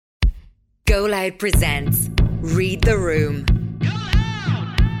Go Loud presents Read the Room.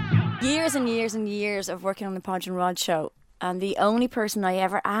 Years and years and years of working on the Podge and Rod show, and the only person I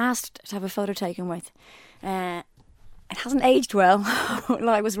ever asked to have a photo taken with, it hasn't aged well.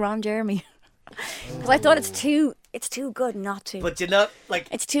 Like, was Ron Jeremy. Because I thought it's too good not to. But you know, like,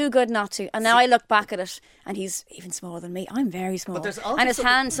 it's too good not to. And now I look back at it, and he's even smaller than me. I'm very small. But there's also and his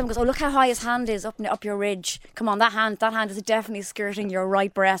hand, someone goes, "Oh, look how high his hand is up your ridge. Come on, that hand is definitely skirting your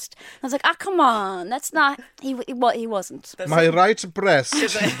right breast." I was like, come on, that's not. He wasn't. My right breast.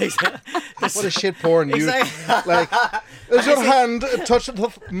 What a shit porn you like. Is your hand touch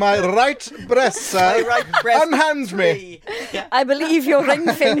my right breast, sir? My right breast. Unhand me. Yeah. I believe your ring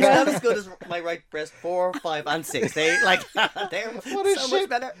finger. Not as good as my right breast 4, 5 and 6. They're What a so shit, much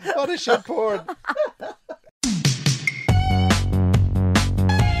better. What a shit porn.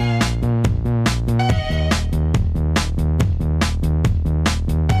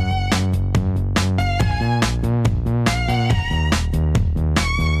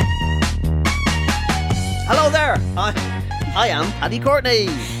 Hello there. I am Paddy Courtney.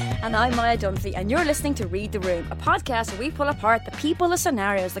 And I'm Maia Dunphy, and you're listening to Read the Room, a podcast where we pull apart the people, the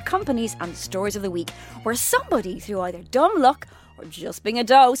scenarios, the companies and the stories of the week, where somebody, through either dumb luck or just being a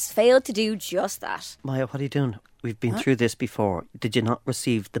dose, failed to do just that. Maia, what are you doing? We've been through this before. Did you not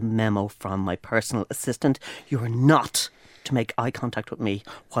receive the memo from my personal assistant? You are not to make eye contact with me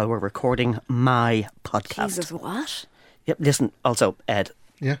while we're recording my podcast. Jesus, what? Yep, listen, also, Ed.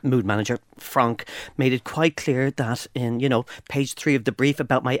 Yeah. Mood manager Frank made it quite clear that in, page 3 of the brief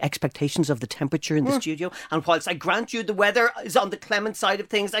about my expectations of the temperature in the studio, and whilst I grant you the weather is on the clement side of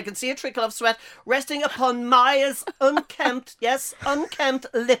things, I can see a trickle of sweat resting upon Maya's unkempt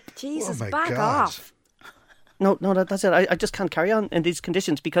lip. Jesus, Oh my back God. off. No, that's it. I just can't carry on in these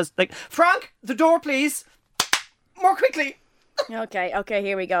conditions because, Frank, the door please, more quickly. Okay,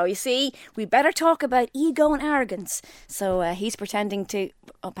 here we go. You see, we better talk about ego and arrogance. So he's pretending to...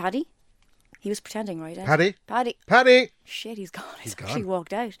 Oh, Paddy? He was pretending, right? Ed? Paddy. Shit, he's gone. He's gone. actually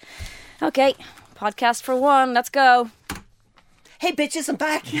walked out. Okay, podcast for one. Let's go. Hey bitches, I'm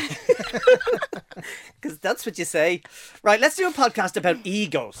back. Because that's what you say. Right, let's do a podcast about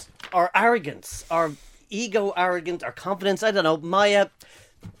egos, or arrogance, or ego, arrogant, or confidence. I don't know. Maia,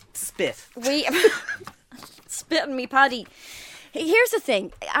 spit. Spit on me, Paddy. Here's the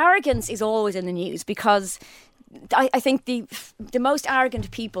thing. Arrogance is always in the news because I think the most arrogant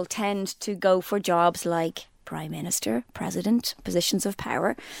people tend to go for jobs like Prime Minister, President, positions of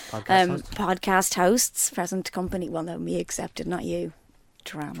power, podcast hosts, present company. Well, no, me accepted, not you,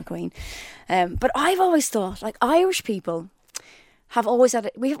 drama queen. But I've always thought, like, Irish people have always had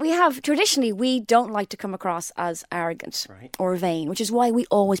it. We have traditionally, we don't like to come across as arrogant or vain, which is why we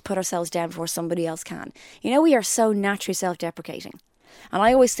always put ourselves down before somebody else can. We are so naturally self-deprecating. And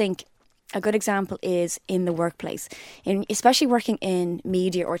I always think a good example is in the workplace, especially working in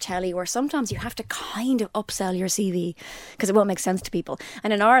media or telly, where sometimes you have to kind of upsell your CV because it won't make sense to people.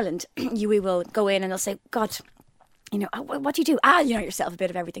 And in Ireland, we will go in and they'll say, God, what do you do? Yourself, a bit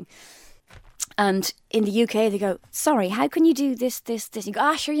of everything. And in the UK, they go, sorry, how can you do this? You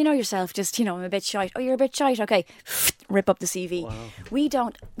go, sure, you know yourself, just, I'm a bit shite. Oh, you're a bit shite. Okay, rip up the CV. Wow. We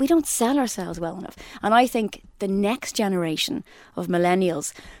don't sell ourselves well enough. And I think the next generation of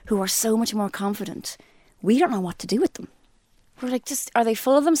millennials who are so much more confident, we don't know what to do with them. We're like, are they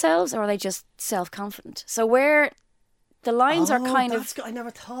full of themselves or are they just self-confident? So where the lines are kind of... I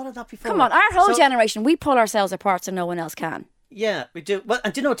never thought of that before. Come on, our whole generation, we pull ourselves apart so no one else can. Yeah, we do. Well,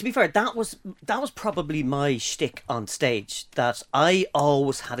 and to be fair, that was probably my shtick on stage, that I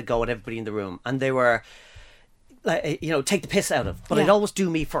always had a go at everybody in the room, and they were, like, take the piss out of. But I'd always do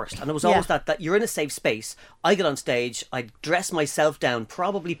me first, and it was always that you're in a safe space. I get on stage, I dress myself down,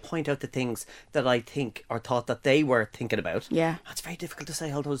 probably point out the things that I think or thought that they were thinking about. Yeah, that's very difficult to say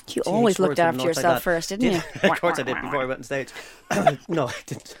all those. You always looked after yourself first, didn't you? Of course I did before I went on stage. No, I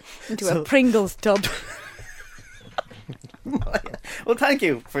didn't. Into a Pringles tub. Well, thank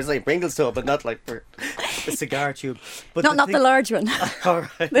you for saying Pringles tub, but not like for a cigar tube. But not the large one. All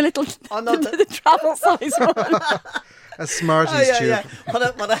right. The little, the travel size one. A Smarties tube. Yeah.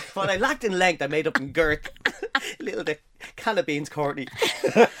 What I lacked in length, I made up in girth. Little can of beans, Courtney.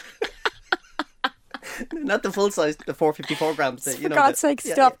 Not the full size, the 454 grams. For God's sake,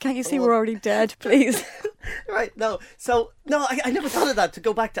 stop. Can't you see we're already dead, please? Right, no. So, no, I never thought of that, to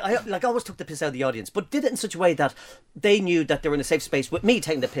go back to... I always took the piss out of the audience, but did it in such a way that they knew that they were in a safe space with me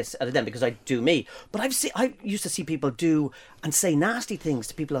taking the piss out of them, because I do me. But I used to see people do and say nasty things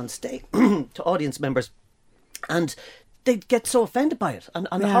to people on stage, to audience members, and they get so offended by it, and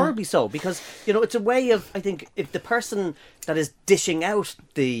horribly so, because, it's a way of, I think, if the person that is dishing out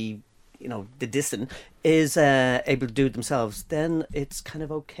the the distant, is able to do it themselves, then it's kind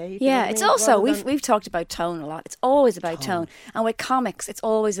of okay. Yeah, it's also, we've talked about tone a lot. It's always about tone. And with comics, it's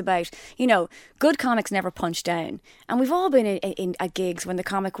always about, good comics never punch down. And we've all been in at gigs when the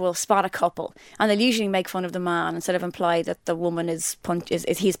comic will spot a couple and they'll usually make fun of the man instead of imply that the woman is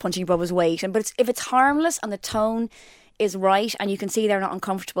he's punching above his weight. But if it's harmless and the tone is right and you can see they're not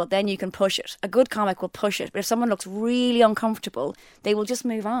uncomfortable, then you can push it. A good comic will push it, but if someone looks really uncomfortable, they will just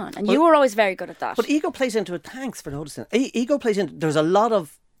move on. And you were always very good at that. But ego plays into it. Thanks for noticing. Ego plays into. There's a lot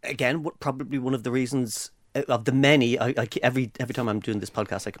of, again, probably one of the reasons of the many. Every time I'm doing this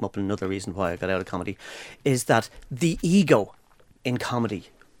podcast, I come up with another reason why I got out of comedy, is that the ego in comedy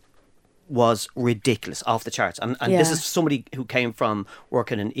was ridiculous, off the charts. And this is somebody who came from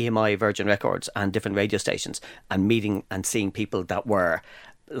working in EMI, Virgin Records and different radio stations and meeting and seeing people that were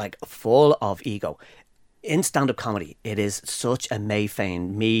like full of ego. In stand-up comedy, it is such a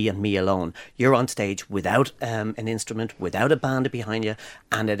Mayfain, me and me alone. You're on stage without an instrument, without a band behind you,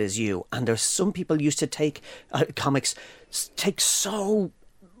 and it is you. And there's some people used to take, comics take so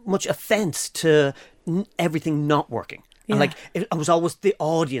much offence to everything not working. And like it was always the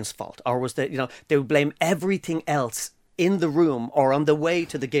audience fault, or was that they would blame everything else in the room or on the way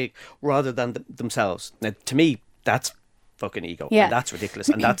to the gig rather than themselves. Now, to me, that's fucking ego. Yeah. And that's ridiculous.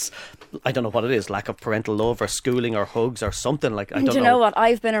 And that's, I don't know what it is, lack of parental love or schooling or hugs or something like. I don't know. Do you know what?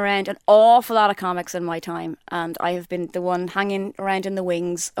 I've been around an awful lot of comics in my time, and I have been the one hanging around in the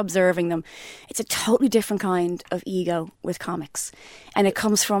wings, observing them. It's a totally different kind of ego with comics, and it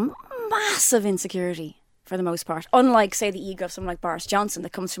comes from massive insecurity. For the most part, unlike, say, the ego of someone like Boris Johnson,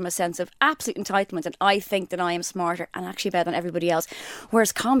 that comes from a sense of absolute entitlement and I think that I am smarter and actually better than everybody else.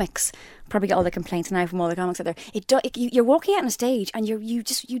 Whereas comics, probably get all the complaints now from all the comics out there. You're walking out on a stage and you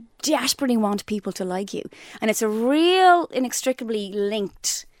desperately want people to like you, and it's a real inextricably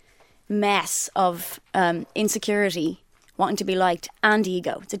linked mess of insecurity, wanting to be liked, and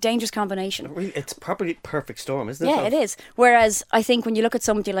ego. It's a dangerous combination. It's probably perfect storm, isn't it? Yeah, it is. Whereas I think when you look at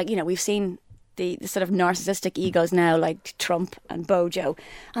somebody like, we've seen the sort of narcissistic egos now, like Trump and Bojo,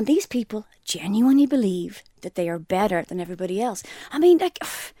 and these people genuinely believe that they are better than everybody else. I mean, like,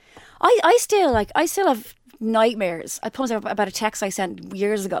 I still have nightmares. I posted about a text I sent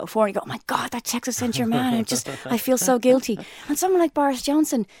years ago before, and you go, oh my God, that text I sent your man, and I feel so guilty. And someone like Boris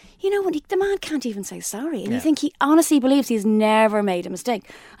Johnson, when the man can't even say sorry, and you think he honestly believes he's never made a mistake.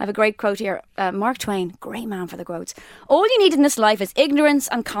 I have a great quote here. Mark Twain, great man for the quotes. All you need in this life is ignorance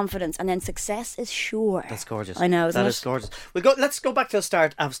and confidence, and then success is sure. That's gorgeous. I know, isn't it? That is gorgeous. Let's go back to the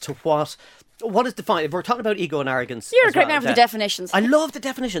start as to what is defined. If we're talking about ego and arrogance, you're a great man for the definitions. I love the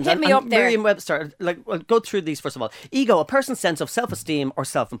definitions. Hit me up there. Merriam-Webster, I'll go through these first of all. Ego, a person's sense of self-esteem or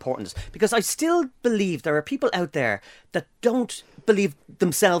self-importance. Because I still believe there are people out there that don't believe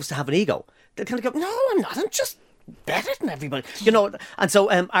themselves to have an ego. They kind of go, no, I'm not. I'm just better than everybody. And so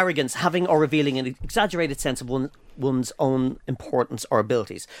arrogance, having or revealing an exaggerated sense of one's own importance or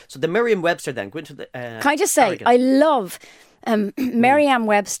abilities. So the Merriam-Webster then, go into the Can I just say, arrogance. I love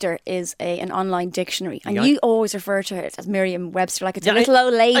Merriam-Webster is an online dictionary, and you always refer to it as Merriam-Webster like it's a little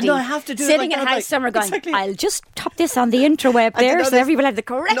old lady I have to do sitting it like in that, house somewhere going, exactly. I'll just top this on the interweb there so everybody have the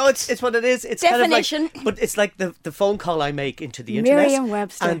correct No, it's what it is. It's definition. Kind of but it's like the phone call I make into the internet.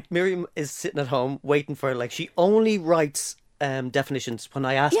 Merriam-Webster. And Miriam is sitting at home waiting for, she only writes definitions when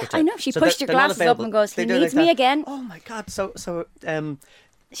I ask her to. I know. She So pushed they're your not glasses up available. and goes, he They're needs like me that. again. Oh my God.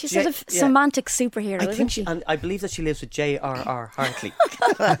 She's sort of semantic superhero, isn't she? And I believe that she lives with J.R.R. Hartley.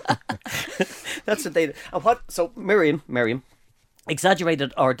 That's what they. So Miriam,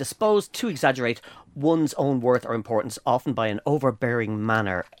 exaggerated or disposed to exaggerate one's own worth or importance, often by an overbearing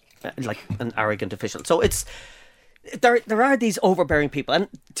manner, like an arrogant official. So there are these overbearing people, and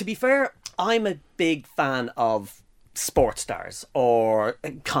to be fair, I'm a big fan of sports stars or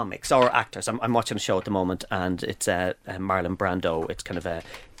comics or actors. I'm watching a show at the moment, and it's Marlon Brando. It's kind of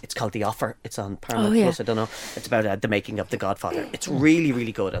it's called The Offer. It's on Paramount Plus. I don't know. It's about the making of The Godfather. It's really,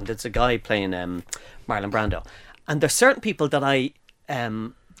 really good, and there's a guy playing Marlon Brando. And there's certain people that I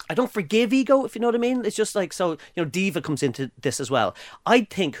don't forgive ego, if you know what I mean. It's just like, so, diva comes into this as well. I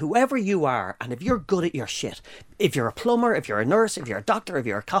think whoever you are, and if you're good at your shit, if you're a plumber, if you're a nurse, if you're a doctor, if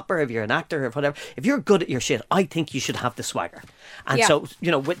you're a copper, if you're an actor, or whatever, if you're good at your shit, I think you should have the swagger. And so,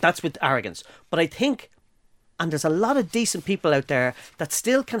 that's with arrogance. But I think, and there's a lot of decent people out there that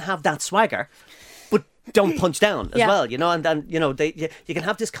still can have that swagger, but don't punch down as well, and then, you can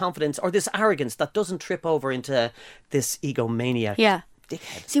have this confidence or this arrogance that doesn't trip over into this egomaniac. Yeah.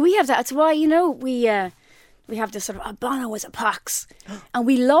 Dickhead. See, we have that. That's why, we we have this sort of, Bono was a pox. And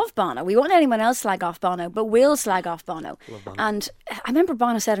we love Bono. We won't let anyone else slag off Bono, but we'll slag off Bono. And I remember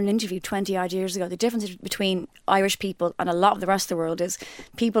Bono said in an interview 20 odd years ago, the difference between Irish people and a lot of the rest of the world is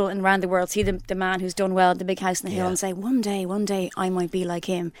people around the world see the man who's done well at the big house in the hill and say, one day I might be like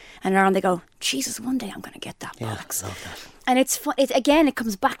him. And around they go, Jesus, one day I'm going to get that bollocks. Love that. And it's fun. Again, it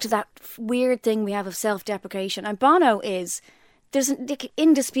comes back to that weird thing we have of self-deprecation. And Bono is,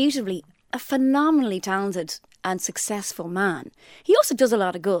 indisputably a phenomenally talented and successful man. He also does a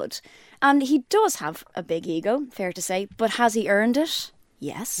lot of good. And he does have a big ego, fair to say. But has he earned it?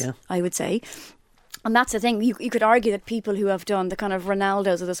 Yes, I would say. And that's the thing. You could argue that people who have done the kind of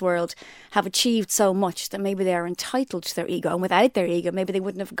Ronaldos of this world have achieved so much that maybe they are entitled to their ego. And without their ego, maybe they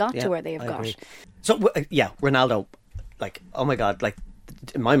wouldn't have got to where they have got. Agree. So, Ronaldo, like, oh my God, like,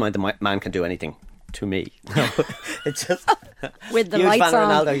 in my mind, the man can do anything. To me, it's just with the huge lights fan of on.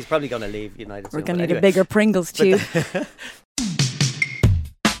 Ronaldo. He's probably going to leave United. We're soon, going to need anyway. a bigger Pringles tube.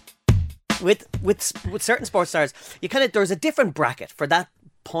 With certain sports stars, there's a different bracket for that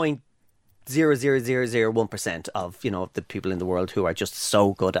 0.00001% of the people in the world who are just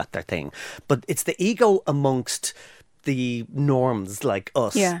so good at their thing. But it's the ego amongst the norms like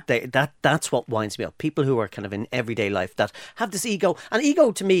us. Yeah. That's what winds me up. People who are kind of in everyday life that have this ego. And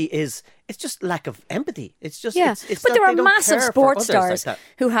ego to me it's just lack of empathy. It's just it's but that there are they don't massive care for sports others stars like that.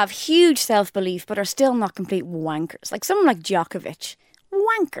 who have huge self-belief but are still not complete wankers. Like someone like Djokovic.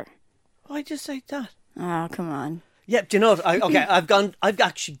 Wanker. Why'd you say that? Oh, come on. Yeah, do you know what? I've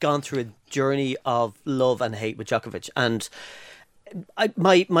actually gone through a journey of love and hate with Djokovic, and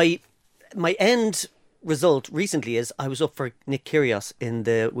my end result recently is I was up for Nick Kyrgios in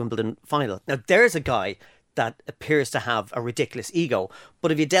the Wimbledon final. Now there's a guy that appears to have a ridiculous ego,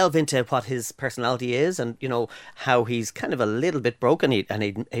 but if you delve into what his personality is and how he's kind of a little bit broken, and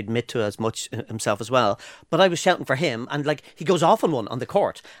he'd admit to as much himself as well, but I was shouting for him, and like he goes off on one on the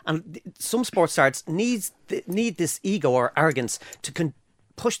court, and some sports stars need this ego or arrogance to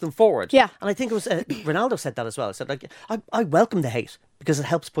push them forward. Yeah. And I think it was Ronaldo said that as well. He said, like, I welcome the hate because it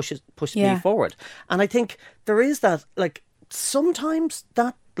helps push me forward. And I think there is that, like, sometimes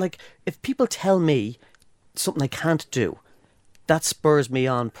that, like, if people tell me something I can't do, that spurs me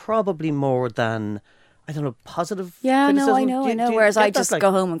on probably more than, I don't know, positive criticism. I know. Whereas I just like,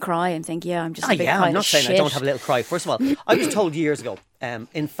 go home and cry and think, I'm just a big pile I'm not of saying shit. I don't have a little cry. First of all, I was told years ago,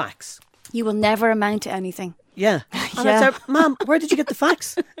 in fax. You will never amount to anything. Yeah. And I said, Ma'am, where did you get the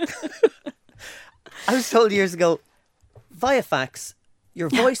fax? I was told years ago, via fax, your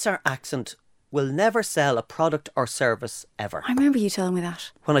voice or accent will never sell a product or service ever. I remember you telling me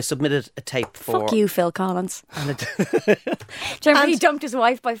that. When I submitted a tape for... Fuck you, Phil Collins. And Do you remember he dumped his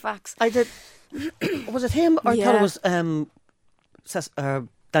wife by fax? I did... Was it him? Or I thought it was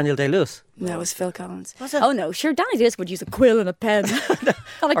Daniel Day-Lewis. No, it was Phil Collins. Was it? Oh no, sure, Danny Lewis would use a quill and a pen.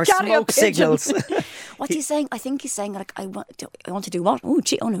 And Or carrier smoke pigeon. signals. What's he saying? I think he's saying, like, I want to do what? Oh,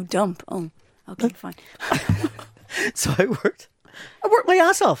 gee, oh no, dump. Oh, okay, fine. So I worked my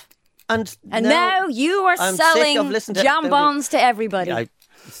ass off. And now you are I'm sick of selling listening to jambons to everybody.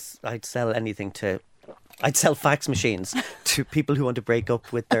 I'd sell anything to... I'd sell fax machines to people who want to break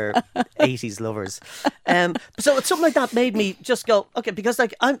up with their 80s lovers. So it's something like that made me just go, okay, because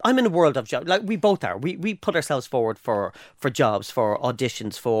like I'm in a world of jobs. Like we both are. We put ourselves forward for jobs, for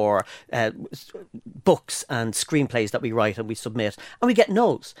auditions, for books and screenplays that we write and we submit, and we get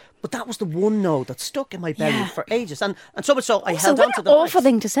no's. But that was the one no that stuck in my belly for ages, and so much so I held on to the awful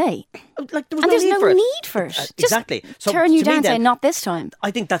thing to say. Like there was And no there's need no for it. need for it. Just Exactly. So turn you to me down and say, then, not this time. I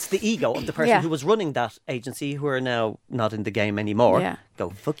think that's the ego of the person who was running that agency, who are now not in the game anymore. Yeah. Go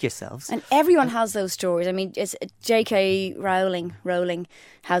fuck yourselves. And everyone has those stories. I mean, it's J.K. Rowling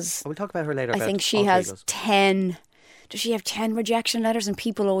has... We'll talk about her later. I about think she alter has egos. 10... Does she have 10 rejection letters? And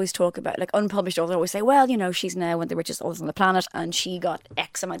people always talk about, like, unpublished authors always say, well, she's now one of the richest authors on the planet and she got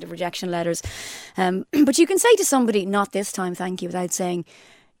X amount of rejection letters. But you can say to somebody, not this time, thank you, without saying,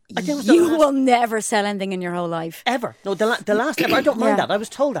 you will never sell anything in your whole life. Ever. No, the last ever. I don't mind that. I was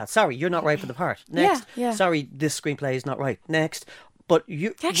told that. Sorry, you're not right for the part. Next. Yeah. Sorry, this screenplay is not right. Next. But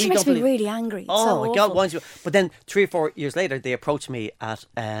It actually makes me really angry. It's Oh so my God! awful. Winds you. But then 3 or 4 years later, they approached me at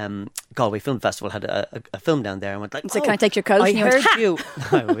Galway Film Festival. Had a film down there, and went like, So can I take your coat? I And you went, heard "Ha!" you.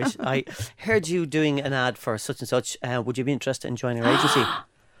 I wish I heard you doing an ad for such and such. Would you be interested in joining our agency?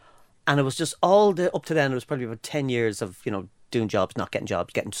 And it was just up to then. It was probably about 10 years of doing jobs, not getting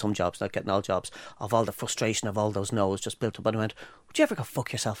jobs, getting some jobs, not getting all jobs, of all the frustration of all those no's just built up. And I went, would you ever go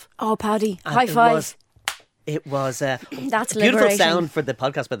fuck yourself? Oh, Paddy, And high it five. was It was That's beautiful liberating. sound for the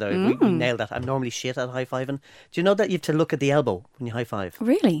podcast, by the way. We nailed that. I'm normally shit at high-fiving. Do you know that you have to look at the elbow when you high-five?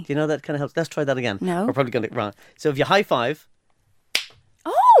 Really? Do you know that kind of helps? Let's try that again. No. We're probably going to get it wrong. So if you high-five,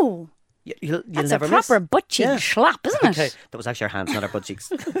 Oh, you'll that's never a proper miss. butt cheek slap, isn't it? Okay, that was actually our hands, not our butt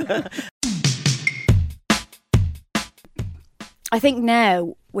cheeks. I think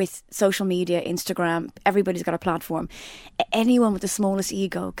now with social media, Instagram, everybody's got a platform. Anyone with the smallest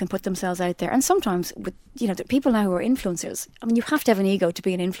ego can put themselves out there. And sometimes with, the people now who are influencers, I mean, you have to have an ego to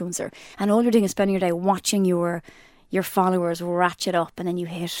be an influencer. And all you're doing is spending your day watching your followers ratchet up, and then you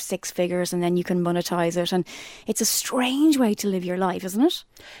hit 6 figures, and then you can monetize it. And it's a strange way to live your life, isn't it?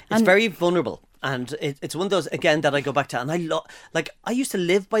 It's very vulnerable. And it's one of those, again, that I go back to. And I used to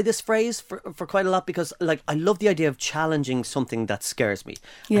live by this phrase for quite a lot, because I love the idea of challenging something that scares me.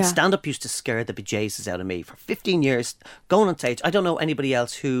 Yeah. And stand-up used to scare the bejesus out of me for 15 years. Going on stage, I don't know anybody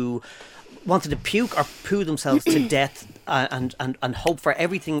else who wanted to puke or poo themselves to death and hope for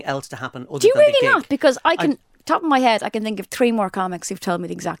everything else to happen other Do you than the really gig. not? Because top of my head, I can think of 3 more comics who've told me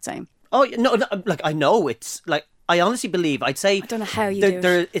the exact same. Oh, no, I know it's I honestly believe, I'd say, I don't know how you do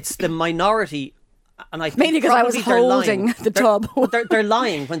it. It's the minority, and I think Mainly because I was probably they're holding lying. the tub. They're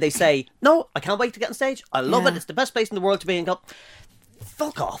lying when they say, no, I can't wait to get on stage. I love it. It's the best place in the world to be. And go,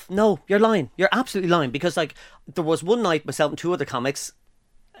 fuck off. No, you're lying. You're absolutely lying. Because there was one night, myself and 2 other comics,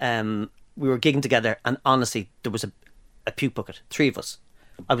 we were gigging together, and honestly, there was a puke bucket. 3 of us.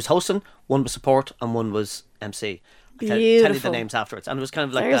 I was hosting, 1 was support, and 1 was MC. I tell you the Beautiful. names afterwards, and it was kind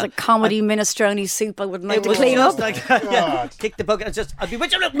of like There's that. a comedy minestrone soup I wouldn't like It to was clean just up. kick the bucket. I'd be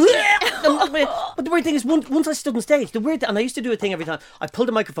with you. But the weird thing is, once I stood on stage, and I used to do a thing every time. I pulled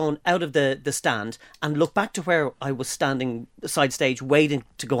the microphone out of the stand and looked back to where I was standing side stage, waiting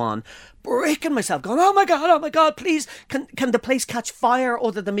to go on, breaking myself, going, oh my god, please, can the place catch fire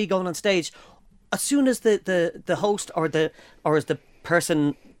other than me going on stage? As soon as the host or as the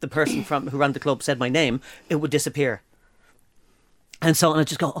person from who ran the club said my name, it would disappear. And I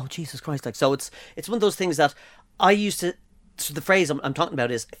just go, oh, Jesus Christ. So it's one of those things that I used to, so the phrase I'm talking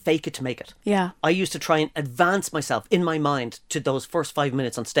about is fake it to make it. Yeah. I used to try and advance myself in my mind to those first 5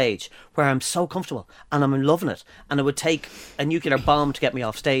 minutes on stage where I'm so comfortable and I'm loving it. And it would take a nuclear bomb to get me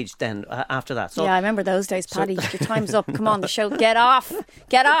off stage then after that. So Yeah, I remember those days, Paddy. Your time's up. Come on, the show. Get off.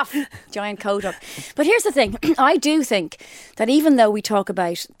 Giant coat up. But here's the thing. I do think that even though we talk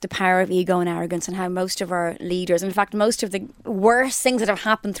about the power of ego and arrogance and how most of our leaders, in fact, most of the worst things that have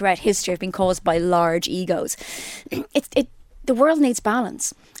happened throughout history have been caused by large egos, the world needs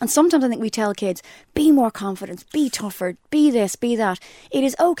balance. And sometimes I think we tell kids, be more confident, be tougher, be this, be that. It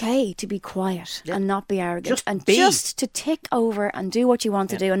is okay to be quiet and not be arrogant. Just to tick over and do what you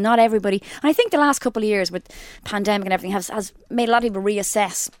want to do. And not everybody. And I think the last couple of years with pandemic and everything has made a lot of people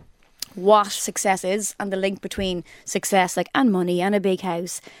reassess what success is and the link between success and money and a big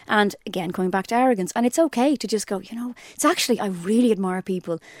house and again coming back to arrogance. And it's okay to just go, it's actually, I really admire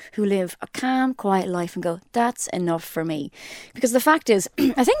people who live a calm, quiet life and go, that's enough for me. Because the fact is,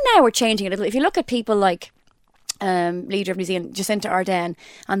 I think now we're changing it a little. If you look at people like leader of New Zealand, Jacinta Ardern,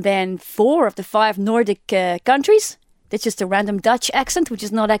 and then 4 of the 5 Nordic countries, it's just a random Dutch accent, which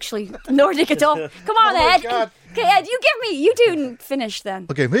is not actually Nordic at all. Come on, Ed. God. Okay, Ed, you do finish then.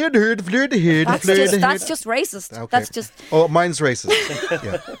 Okay, That's just racist. Okay. That's just. Oh, mine's racist.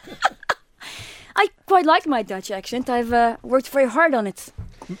 Yeah. I quite like my Dutch accent. I've worked very hard on it.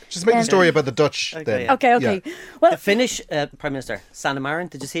 Just make the story about the Dutch Okay, then. yeah. Okay. Yeah. Well, the Finnish Prime Minister, Sanna Marin,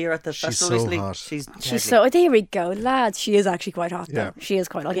 did you see her at the She's festival so recently? hot. She's she's so. There we go, lads. She is actually quite hot, though. Yeah. She is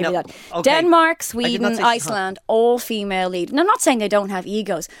quite. I'll give No, you that. okay. Denmark, I did not Sweden, say she's hot. Iceland, all female lead. And I'm not saying they don't have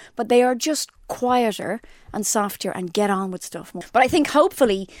egos, but they are just quieter and softer and get on with stuff more. But I think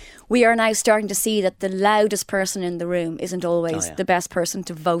hopefully we are now starting to see that the loudest person in the room isn't always the best person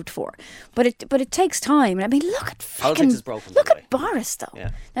to vote for. But it takes time. I mean, look at Politics is broken, Look by the at Boris though.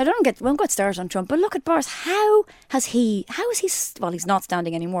 Yeah. Now won't get started on Trump, but look at Boris. How is he? Well, he's not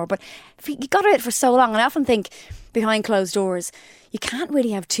standing anymore. But if he got it for so long, and I often think behind closed doors, you can't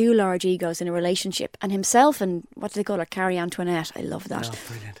really have 2 large egos in a relationship. And himself and what do they call her, Carrie Antoinette? I love that. Oh,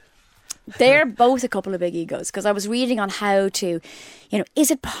 brilliant. They're both a couple of big egos, because I was reading on how to,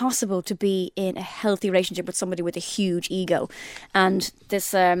 is it possible to be in a healthy relationship with somebody with a huge ego? And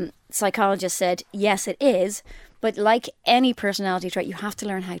this psychologist said, yes, it is, But like any personality trait, you have to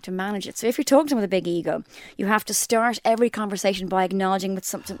learn how to manage it. So if you're talking to someone with a big ego, you have to start every conversation by acknowledging with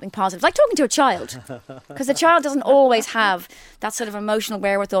something positive. Like talking to a child. Because the child doesn't always have that sort of emotional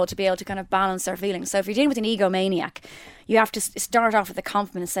wherewithal to be able to kind of balance their feelings. So if you're dealing with an egomaniac, you have to start off with a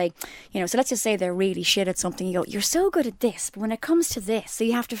compliment and say, so let's just say they're really shit at something. You go, you're so good at this, but when it comes to this, so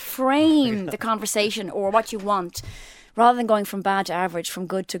you have to frame the conversation or what you want rather than going from bad to average, from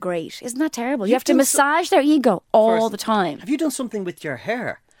good to great. Isn't that terrible? You have to massage their ego all the time. Have you done something with your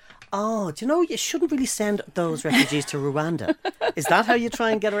hair? Oh, do you know, you shouldn't really send those refugees to Rwanda. Is that how you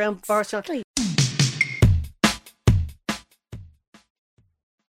try and get around Barcelona? Exactly.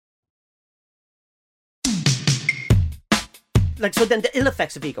 So then the ill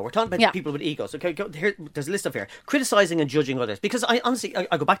effects of ego. We're talking about people with egos. Okay, here, there's a list of here. Criticising and judging others. Because I honestly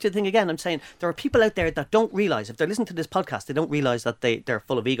go back to the thing again. I'm saying there are people out there that don't realise, if they're listening to this podcast, they don't realise that they're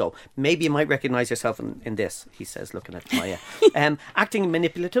full of ego. Maybe you might recognise yourself in this, he says, looking at Maia. Acting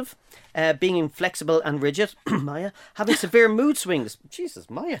manipulative, being inflexible and rigid, Maia. Having severe mood swings. Jesus,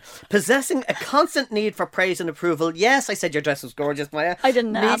 Maia. Possessing a constant need for praise and approval. Yes, I said your dress was gorgeous, Maia. I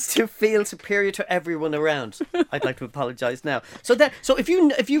didn't ask. Need to feel superior to everyone around. I'd like to apologise now. So if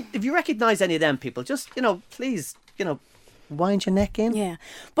you recognise any of them people, just please wind your neck in. Yeah,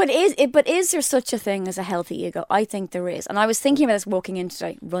 but is there such a thing as a healthy ego? I think there is, and I was thinking about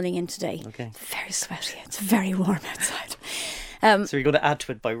this running in today. Okay, it's very sweaty. It's very warm outside. So you're going to add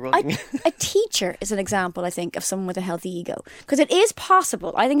to it by running. A teacher is an example, I think, of someone with a healthy ego. Because it is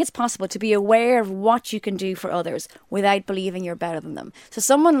possible, I think it's possible to be aware of what you can do for others without believing you're better than them. So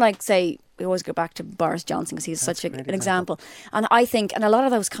someone like, say, we always go back to Boris Johnson because he's such an example. And I think, and a lot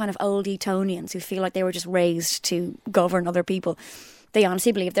of those kind of old Etonians who feel like they were just raised to govern other people, they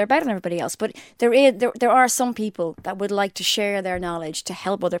honestly believe they're better than everybody else. But there are some people that would like to share their knowledge to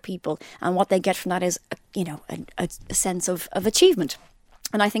help other people, and what they get from that is a sense of achievement.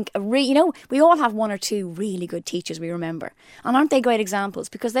 And I think we all have one or two really good teachers we remember, and aren't they great examples?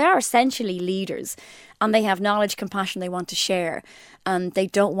 Because they are essentially leaders, and they have knowledge, compassion they want to share, and they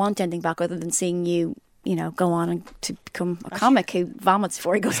don't want anything back other than seeing you go on and to become a comic who vomits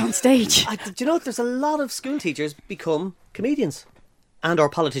before he goes on stage. Do you know there's a lot of school teachers become comedians? And our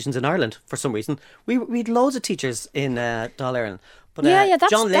politicians in Ireland, for some reason. We had loads of teachers in Dáil Éireann. But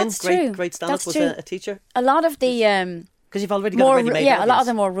John Lynn, great stand-up, was a teacher. A lot of the... Because you've already got a ready-made audience. A lot of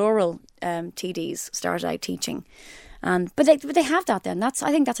the more rural TDs started out teaching. But they have that then. I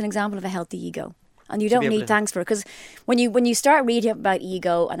think that's an example of a healthy ego. And you don't need thanks for it. Because when you start reading about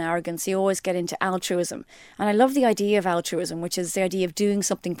ego and arrogance, you always get into altruism. And I love the idea of altruism, which is the idea of doing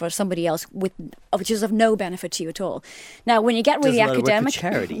something for somebody else which is of no benefit to you at all. Now, when you get really academic...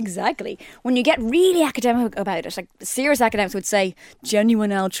 charity. Exactly. When you get really academic about it, like serious academics would say,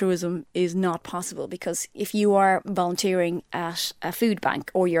 genuine altruism is not possible. Because if you are volunteering at a food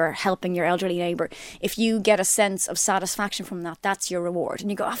bank or you're helping your elderly neighbour, if you get a sense of satisfaction from that, that's your reward. And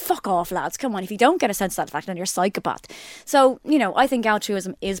you go, fuck off, lads. Come on, if you don't get a sense of satisfaction, then you're a psychopath. So, I think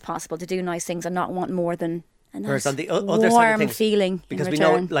altruism is possible, to do nice things and not want more than a nice on the other warm side of things, feeling. Because in we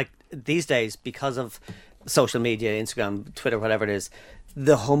return. know, like these days, because of social media, Instagram, Twitter, whatever it is,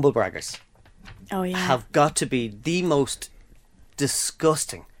 the humble braggers have got to be the most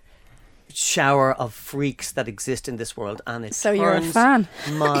disgusting shower of freaks that exist in this world, and it so turns you're a fan.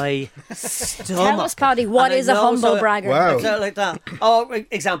 My stomach. Tell us, Paddy, what is a humble bragger? Wow. Like that.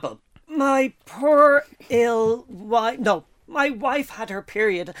 Example. My poor ill wife. No, my wife had her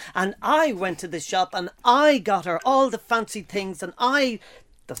period, and I went to the shop, and I got her all the fancy things, and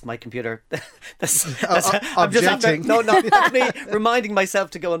that's my computer. that's objecting. That's me reminding myself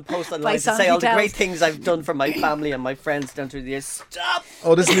to go and post online to say all the great things I've done for my family and my friends down through the years. Stop!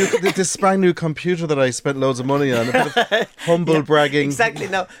 Oh, this brand new computer that I spent loads of money on. A bit of humble bragging. Exactly.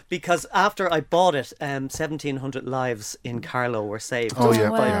 No, because after I bought it, 1,700 lives in Carlow were saved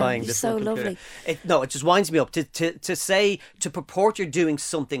by buying this so computer. Lovely. It just winds me up to say, to purport you're doing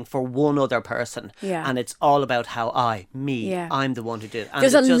something for one other person, and it's all about how I'm the one who did it. And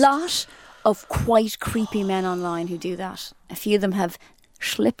there's a lot of quite creepy men online who do that. A few of them have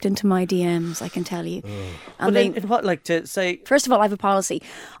slipped into my DMs, I can tell you. And to say... First of all, I have a policy.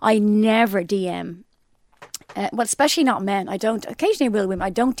 I never DM... especially not men. I don't... Occasionally I will women. I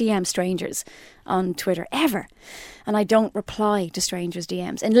don't DM strangers on Twitter, ever. And I don't reply to strangers'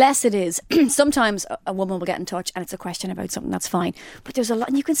 DMs. Unless it is... Sometimes a woman will get in touch and it's a question about something, that's fine. But there's a lot...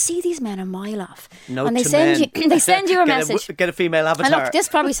 And you can see these men a mile off. And they send you a message. Get a female avatar. And look, this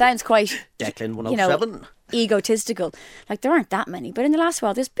probably sounds quite... Declan 107. Egotistical. Like, there aren't that many. But in the last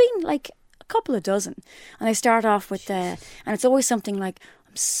while, there's been, like, couple of dozen. And they start off with and it's always something like,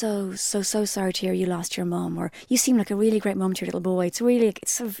 I'm so sorry to hear you lost your mum, or you seem like a really great mum to your little boy. It's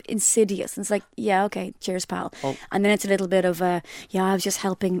sort of insidious. And it's like, yeah, okay, cheers, pal. Oh. And then it's a little bit of I was just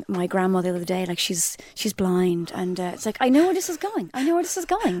helping my grandmother the other day, like she's blind, and it's like, I know where this is going.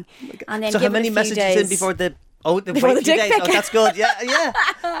 And then so how many messages in before the dick pic? Oh, that's good. Yeah.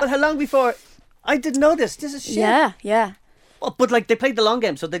 But how long before? I didn't know this. This is shit. Yeah. Oh, but like they played the long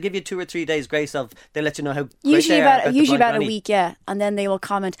game, so they give you 2 or 3 days grace of they let you know how usually great about a week, yeah, and then they will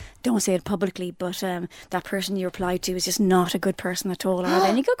comment, don't say it publicly, but that person you replied to is just not a good person at all. And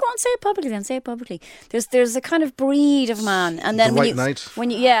then you go on, say it publicly. There's a kind of breed of man, and then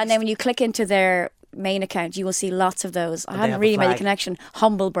when you click into their main account, you will see lots of those. I hadn't really made a connection.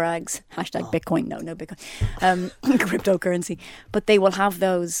 Humble brags. Bitcoin. No Bitcoin. Cryptocurrency. But they will have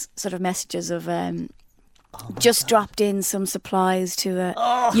those sort of messages of dropped in some supplies to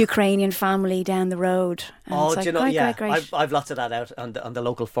a Ukrainian family down the road. And do you know? Great. I've lots of that out on the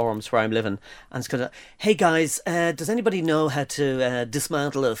local forums where I'm living, and it's kind of, hey guys, does anybody know how to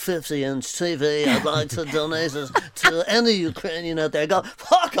dismantle a 50-inch TV? I'd like to donate it to any Ukrainian out there. Go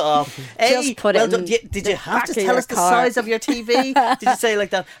fuck off. Just put it. Did you have to tell us the size of your TV? Did you say it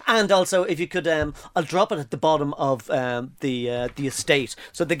like that? And also, if you could, I'll drop it at the bottom of the estate.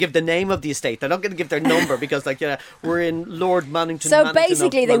 So they give the name of the estate. They're not going to give their number because, we're in Lord Mannington. So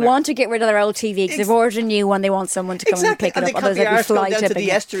basically, they want to get rid of their old TV because they've ordered a new one. They want someone to come and pick it up. Otherwise, they'd be fly tipping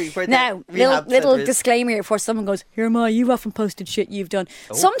the estuary where now, little disclaimer before someone goes, here, Ma, you've often posted shit you've done.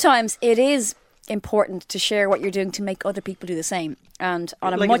 Oh. Sometimes it is important to share what you're doing to make other people do the same, and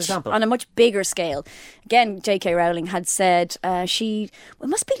on a much bigger scale. Again, J.K. Rowling had said it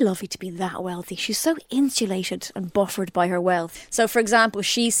must be lovely to be that wealthy. She's so insulated and buffered by her wealth. So, for example,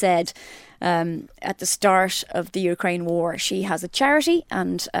 she said at the start of the Ukraine war, she has a charity,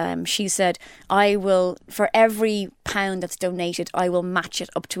 and she said, I will, for every pound that's donated, I will match it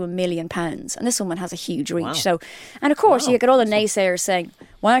up to £1 million. And this woman has a huge reach. Wow. So, and of course, you get all the naysayers saying,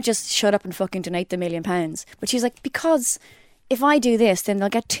 why not just shut up and fucking donate the £1 million? But she's like, because if I do this, then they'll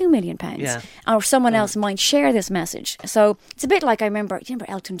get £2 million. Yeah. Or someone else might share this message. So it's a bit like, do you remember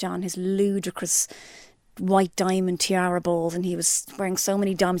Elton John, his ludicrous white diamond tiara balls, and he was wearing so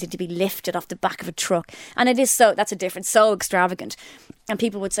many diamonds he had to be lifted off the back of a truck, and so extravagant. And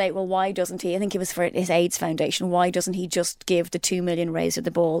people would say, well, why doesn't he, I think it was for his AIDS foundation, why doesn't he just give the 2 million raised at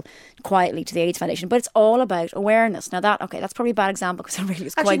the ball quietly to the AIDS foundation? But it's all about awareness. Now that's probably a bad example because it really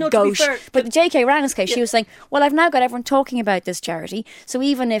is quite gauche. But J.K. Rowling's case, she was saying, well, I've now got everyone talking about this charity, so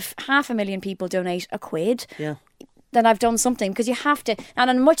even if 500,000 people donate £1, then I've done something, because you have to, and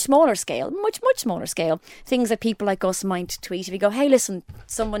on a much smaller scale, things that people like us might tweet. If you go, hey, listen,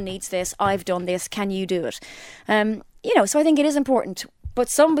 someone needs this, I've done this, can you do it? So I think it is important. But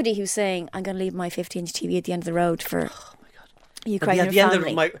somebody who's saying, I'm going to leave my 50-inch TV at the end of the road for Ukrainian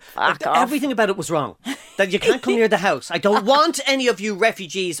family. Everything about it was wrong. That you can't come near the house. I don't want any of you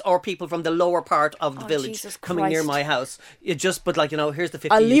refugees or people from the lower part of the village coming near my house. Here's the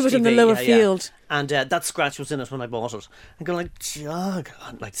 50-inch I'll leave it TV, in the lower field. And that scratch was in it when I bought it. I'm going oh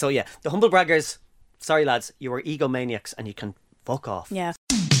God. The humble braggers, sorry lads, you are egomaniacs and you can fuck off. Yeah.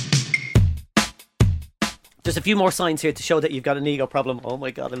 There's a few more signs here to show that you've got an ego problem. Oh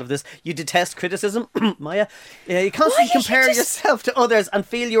my God, I love this. You detest criticism, Maia. You constantly compare yourself to others and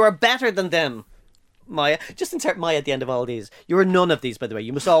feel you are better than them, Maia. Just insert Maia at the end of all these. You are none of these, by the way.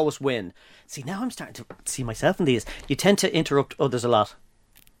 You must always win. See, now I'm starting to see myself in these. You tend to interrupt others a lot.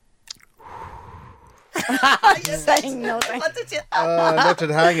 Saying nothing. What did you? Left it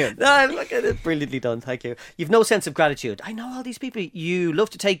hanging. No, look at it. Brilliantly done. Thank you. You've no sense of gratitude. I know all these people. You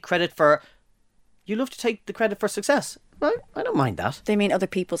love to take the credit for success. Well, I don't mind that. They mean other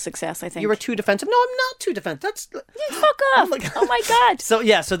people's success, I think. You were too defensive. No, I'm not too defensive. That's fuck off. Oh my God. So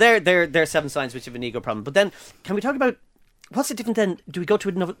 7 signs which have an ego problem. But then, can we talk about what's the difference then? Do we go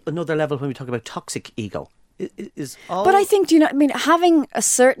to another level when we talk about toxic ego? But I think, having a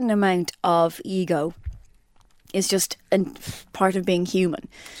certain amount of ego is just a part of being human.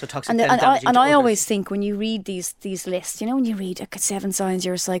 So toxic. And I always think when you read these lists, when you read 7 signs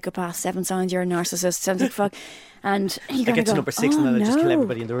you're a psychopath, 7 signs you're a narcissist, 7 fuck, and you get to number 6 and then I just kill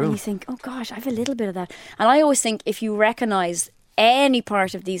everybody in the room. And you think, oh gosh, I have a little bit of that. And I always think if you recognise any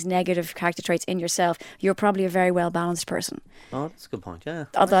part of these negative character traits in yourself, you're probably a very well balanced person. Oh, that's a good point. Yeah.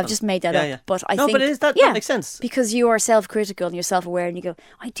 Although I've just made that up, but I think that makes sense because you are self-critical and you're self-aware, and you go,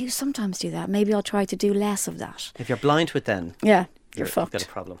 I do sometimes do that. Maybe I'll try to do less of that. If you're blind to it, then you're You've fucked. got a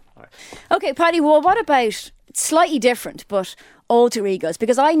problem. All right. Okay, Paddy, well, what about slightly different, but alter egos?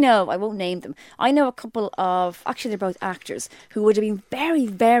 Because I know, I won't name them, I know a couple of, actually they're both actors, who would have been very,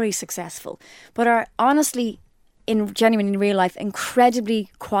 very successful, but are honestly, genuinely in real life, incredibly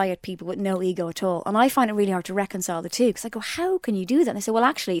quiet people with no ego at all. And I find it really hard to reconcile the two, because I go, how can you do that? And they say, well,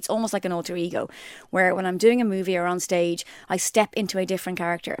 actually, it's almost like an alter ego, where when I'm doing a movie or on stage, I step into a different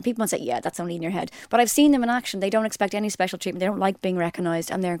character. And people might say, yeah, that's only in your head. But I've seen them in action. They don't expect any special treatment. They don't like being recognised,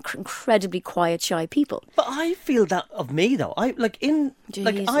 and they're incredibly quiet, shy people. But I feel that of me though. I like in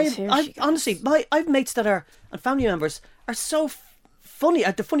like Jesus, here I she goes. honestly, I've mates that are and family members are so funny.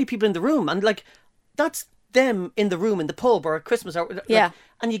 The funny people in the room, and like that's them in the room in the pub or at Christmas or like, Yeah.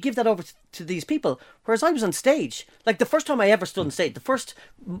 and you give that over to these people. Whereas I was on stage, like the first time I ever stood on stage, the first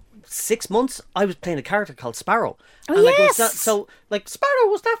 6 months I was playing a character called Sparrow. Oh, and like, it was yes. so like Sparrow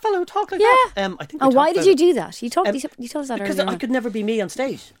was that fellow who talked like Yeah. that. I think. we And why talked did about you it. do that? You told us that Because earlier I on. could never be me on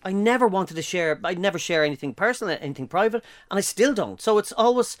stage. I never wanted to share. I'd never share anything personal, anything private, and I still don't. So it's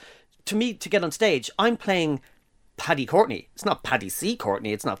always, to me, to get on stage, I'm playing Paddy Courtney. It's not Paddy C.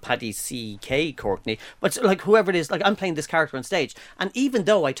 Courtney. It's not Paddy C.K. Courtney. But it's like whoever it is, like I'm playing this character on stage. And even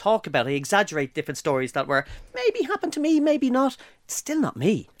though I talk about, I exaggerate different stories that were maybe happened to me, maybe not, it's still not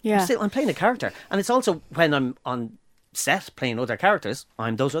me. Yeah. I'm playing a character. And it's also when I'm on set playing other characters,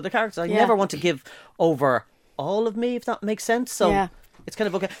 I'm those other characters. I Yeah. never want to give over all of me, if that makes sense. So Yeah. it's kind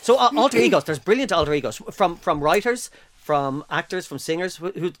of okay. So alter egos, there's brilliant alter egos from writers, from actors, from singers.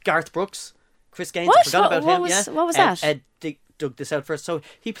 Who Garth Brooks, Chris Gaines. What? I forgot about What him. was- Yeah, what was Ed, that? Ed dug this out first. So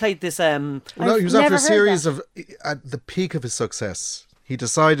he played this. No, he was I've after never a heard series that. of, at the peak of his success, he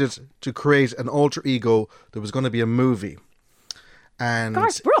decided to create an alter ego. There was going to be a movie. And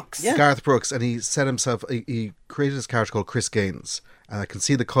Garth Brooks? Yeah. Garth Brooks, and he set himself, he created this character called Chris Gaines. And I can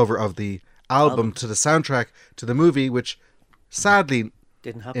see the cover of the album to the soundtrack to the movie, which sadly,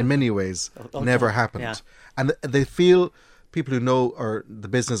 Didn't happen. in many ways, Oh, never no. happened. Yeah. And they feel, people who know or the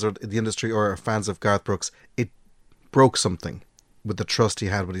business or the industry or are fans of Garth Brooks, it broke something with the trust he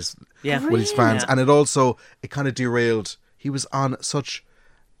had with his Yeah. with his fans. Yeah. And it kind of derailed. He was on such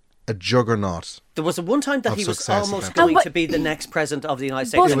a juggernaut. There was a one time that Of he was success, almost yeah. going But- to be the next president of the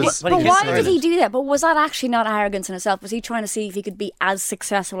United But, States. was- When he but came why to did he Ireland. do that? But was that actually not arrogance in itself? Was he trying to see if he could be as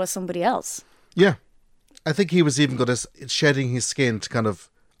successful as somebody else? Yeah. I think he was even good at shedding his skin to kind of,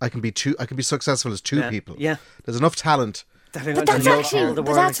 I can be successful as two Yeah. people. Yeah. There's enough talent. But that's actually, but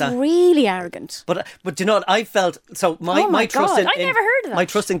that's really arrogant. But you know what I felt? So my Oh my trust God, in I never heard of that. my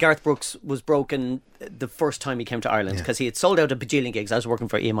trust in Garth Brooks was broken the first time he came to Ireland because he had sold out a bajillion gigs. I was working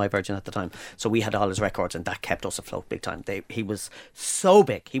for EMI Virgin at the time, so we had all his records, and that kept us afloat big time. He was so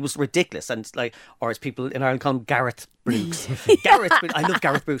big, he was ridiculous, and like, or as people in Ireland call him, Gareth Brooks. Gareth, I love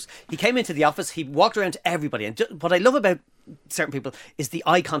Gareth Brooks. He came into the office, he walked around to everybody, and what I love about certain people is the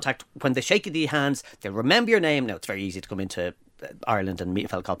eye contact. When they shake you the hands, they'll remember your name. Now it's very easy to come into Ireland and meet a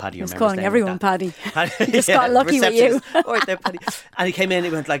fella called Paddy. He's remembers calling them everyone like that. Paddy. He just got lucky with you. receptionist. All right there, Paddy. And he came in, he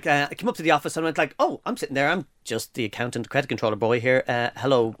went like, I came up to the office and went like, oh, I'm sitting there, I'm just the accountant, credit controller boy here.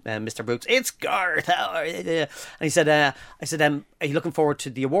 Hello, Mr. Brooks. It's Garth. How are you? And he said, I said, are you looking forward to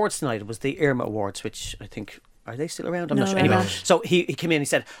the awards tonight? It was the Irma Awards, which I think, are they still around? I'm No, not sure. they're Anyway, not. so he came in and he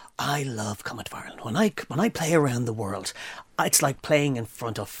said, I love coming to Ireland. When I play around the world, it's like playing in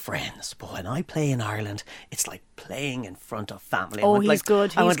front of friends. But when I play in Ireland, it's like playing in front of family. I Oh, went he's like,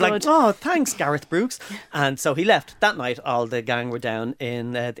 good, I he's went like, good. oh, thanks, Gareth Brooks. And so he left. That night, all the gang were down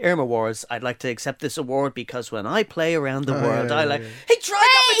in the Irma Awards. I'd like to accept this award because when I play around the world, I like, he tried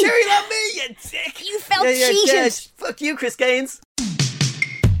that Hey! material on me, you dick. You felt cheated. Fuck you, Chris Gaines.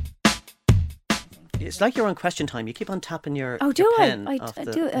 It's like you're on Question Time. You keep on tapping your Oh, your do I? pen I off the-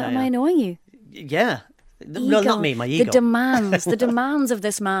 do. yeah, Am yeah. I annoying you? Yeah. No, Ego. not me, my ego. The demands of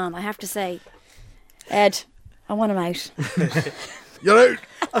this man, I have to say. Ed, I want him out. You're out.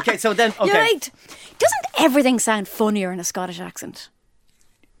 Okay, so then, okay. You're right. Doesn't everything sound funnier in a Scottish accent?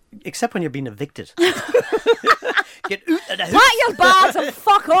 Except when you're being evicted. Get out of the house. Pat your balls and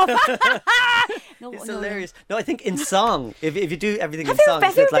fuck off. No, It's no, no. hilarious. No, I think in song, if you do everything Have in you song,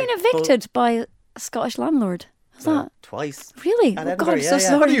 ever it's been like evicted by a Scottish landlord? Is that twice. really? At Oh God, Edinburgh, I'm so yeah, yeah.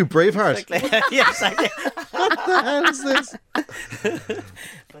 sorry. What are you, Braveheart? Yeah, exactly. What the hell is this?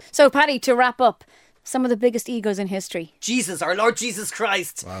 So, Paddy, to wrap up, some of the biggest egos in history. Jesus, our Lord Jesus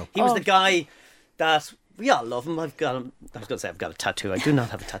Christ. Wow. He was Oh. the guy that we all love him. I've got him. I was going to say I've got a tattoo. I do not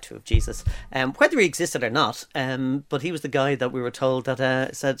have a tattoo of Jesus. Whether he existed or not, but he was the guy that we were told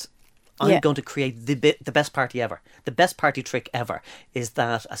that said, I'm Yeah. going to create the best party ever. The best party trick ever is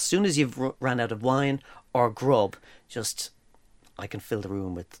that as soon as you've ran out of wine or grub, just I can fill the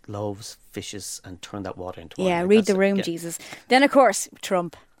room with loaves, fishes, and turn that water into wine. Yeah, Like, read that's the it. room, Yeah. Jesus. Then, of course,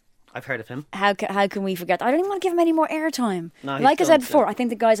 Trump. I've heard of him. How can we forget? I don't even want to give him any more airtime. No, he's Like I done, said so. before, I think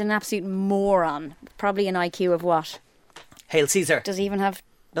the guy's an absolute moron. Probably an IQ of what? Hail Caesar. Does he even have...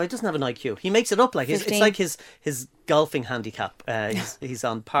 No, he doesn't have an IQ. He makes it up like it's 15. like his golfing handicap. He's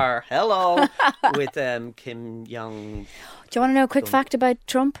on par. Hello, with Kim Jong. Do you want to know a quick fact about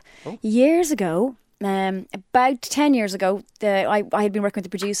Trump? Oh. Years ago, about 10 years ago, I had been working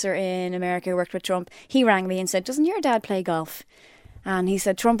with the producer in America who worked with Trump. He rang me and said, doesn't your dad play golf? And he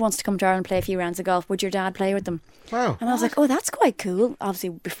said, Trump wants to come to Ireland and play a few rounds of golf. Would your dad play with them? Wow. And I was like, oh, that's quite cool. Obviously,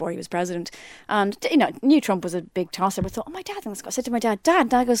 before he was president. And, knew Trump was a big tosser, but thought, oh, my dad thinks. I said to my dad, Dad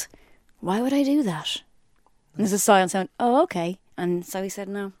goes, why would I do that? And there's a silence sound, oh, okay. And so he said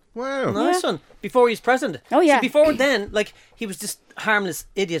no. Wow. Nice one. Before he was president. Oh, yeah. See, before then, like, he was just harmless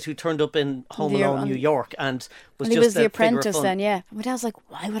idiot who turned up in Home Alone, New York, and was And he just was the a figure of apprentice fun. then, yeah. My dad was like,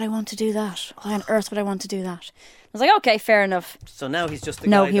 why would I want to do that? Why on earth would I want to do that? I was like, okay, fair enough. So now he's just the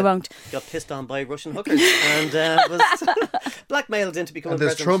No, guy he that won't. got pissed on by Russian hookers and was blackmailed into becoming And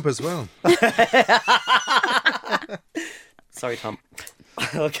there's president. Trump as well. Sorry, Tom.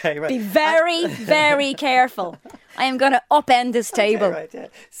 Okay, right. Be very, very careful. I am going to upend this table. Okay, right, yeah.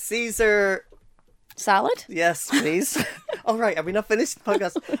 Caesar. Salad? Yes, please. All right, are we not finished the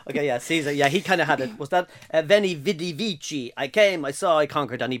podcast? Okay, yeah, Caesar. Yeah, he kind of had it. Was that Veni Vidi Vici? I came, I saw, I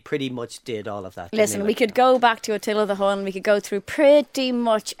conquered, and he pretty much did all of that. didn't Listen, he? we could go back to Attila the Hun. We could go through pretty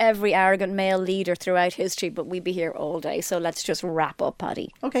much every arrogant male leader throughout history, but we'd be here all day. So let's just wrap up,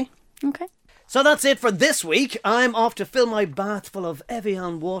 Paddy. Okay. Okay. So that's it for this week. I'm off to fill my bath full of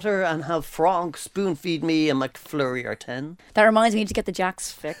Evian water and have Frank spoon feed me a McFlurry or 10. That reminds me to get the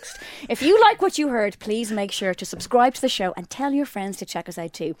jacks fixed. If you like what you heard, please make sure to subscribe to the show and tell your friends to check us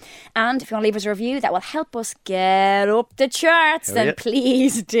out too. And if you want to leave us a review, that will help us get up the charts. Hell Then yeah.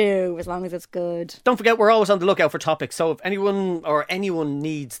 please do, as long as it's good. Don't forget, we're always on the lookout for topics. So if anyone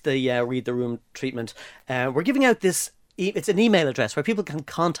needs the Read the Room treatment, we're giving out this. It's an email address where people can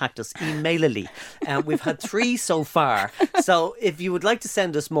contact us emailily. We've had 3 so far. So if you would like to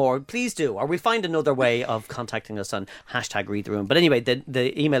send us more, please do. Or we'll find another way of contacting us on #ReadTheRoom. But anyway,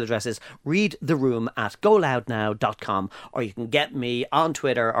 the email address is readtheroom@goloudnow.com. Or you can get me on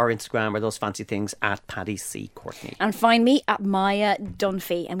Twitter or Instagram or those fancy things at Paddy C. Courtney. And find me at Maia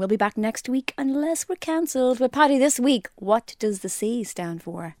Dunphy. And we'll be back next week unless we're cancelled. With Paddy this week, what does the C stand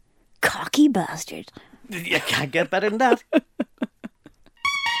for? Cocky bastard. You can't get better than that.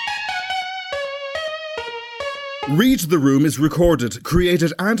 Read the Room is recorded,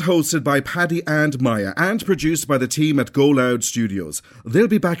 created and hosted by Paddy and Maia and produced by the team at Go Loud Studios. They'll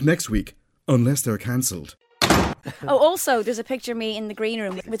be back next week, unless they're cancelled. Oh, also, there's a picture of me in the green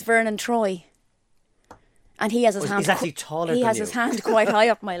room with Vernon Troy. And he has his hand. He's actually taller He than has you. his hand quite high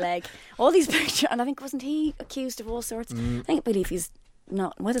up my leg. All these pictures, and I think wasn't he accused of all sorts? I believe he's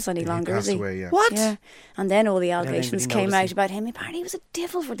not with us any longer, is passed he? away, yeah. What? Yeah. And then all the allegations anybody came notice out him? about him. Apparently, he was a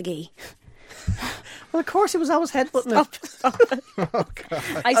devil for the guy. Well, of course, he was always headbutting it.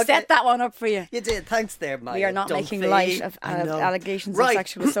 I set that one up for you. You did. Thanks there, Maya. We are not Don't making fade. light of I know. allegations Right. of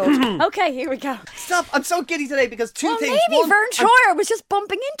sexual assault. Okay, here we go. Stop. I'm so giddy today because two Well, things. maybe One, Vern Troyer was just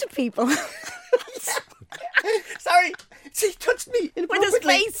bumping into people Sorry. He touched me with his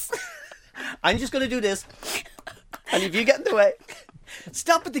inappropriately. face. I'm just going to do this. And if you get in the way,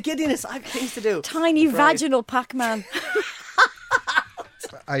 stop with the giddiness. I have things to do. Tiny Right. vaginal Pac-Man.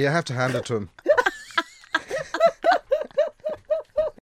 You have to hand it to him.